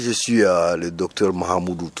Je suis le docteur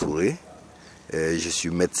Mahamoudou Touré. Je suis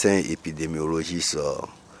médecin épidémiologiste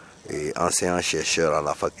et enseignant-chercheur à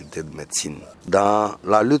la faculté de médecine. Dans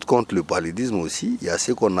la lutte contre le paludisme aussi, il y a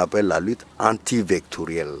ce qu'on appelle la lutte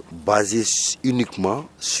antivectorielle, basée uniquement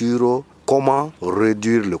sur comment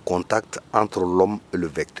réduire le contact entre l'homme et le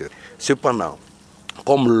vecteur. Cependant,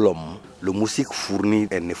 comme l'homme, le moustique fournit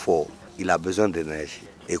un effort, il a besoin d'énergie.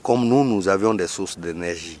 Et comme nous avions des sources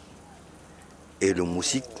d'énergie, et le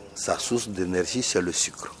moustique, sa source d'énergie, c'est le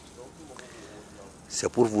sucre. C'est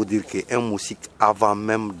pour vous dire qu'un moustique, avant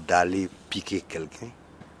même d'aller piquer quelqu'un,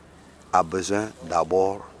 a besoin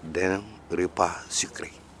d'abord d'un repas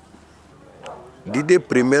sucré. L'idée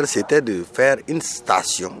première, c'était de faire une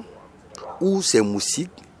station où ces moustiques,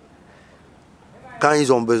 quand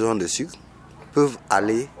ils ont besoin de sucre, peuvent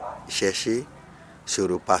aller chercher ce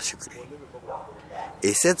repas sucré.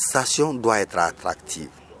 Et cette station doit être attractive.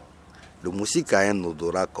 Le moustique a un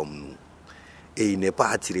odorat comme nous et il n'est pas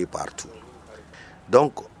attiré partout.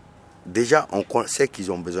 Donc, déjà, on sait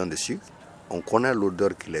qu'ils ont besoin de sucre, on connaît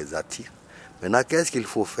l'odeur qui les attire. Maintenant, qu'est-ce qu'il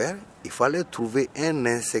faut faire? Il fallait trouver un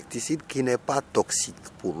insecticide qui n'est pas toxique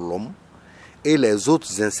pour l'homme et les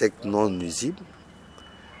autres insectes non nuisibles,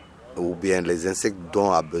 ou bien les insectes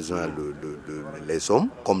dont a besoin les hommes,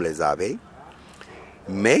 comme les abeilles,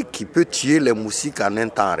 mais qui peut tuer les moustiques en un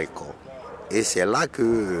temps record. Et c'est là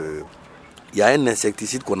que il y a un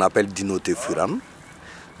insecticide qu'on appelle dinotéphuran.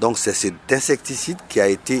 Donc c'est cet insecticide qui a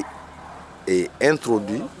été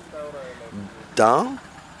introduit dans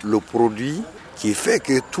le produit qui fait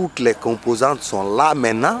que toutes les composantes sont là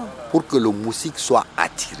maintenant pour que le moustique soit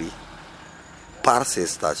attiré par ces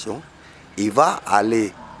stations. Il va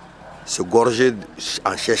aller se gorger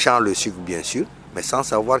en cherchant le sucre bien sûr, mais sans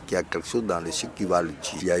savoir qu'il y a quelque chose dans le sucre qui va le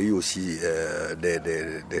tuer. Il y a eu aussi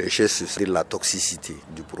des recherches sur la toxicité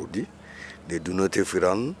du produit. Le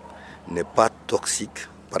dinotéphuran n'est pas toxique,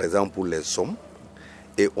 par exemple pour les hommes.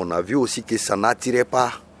 Et on a vu aussi que ça n'attirait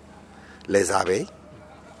pas les abeilles,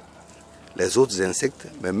 les autres insectes,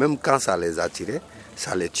 mais même quand ça les attirait,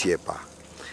 ça ne les tuait pas.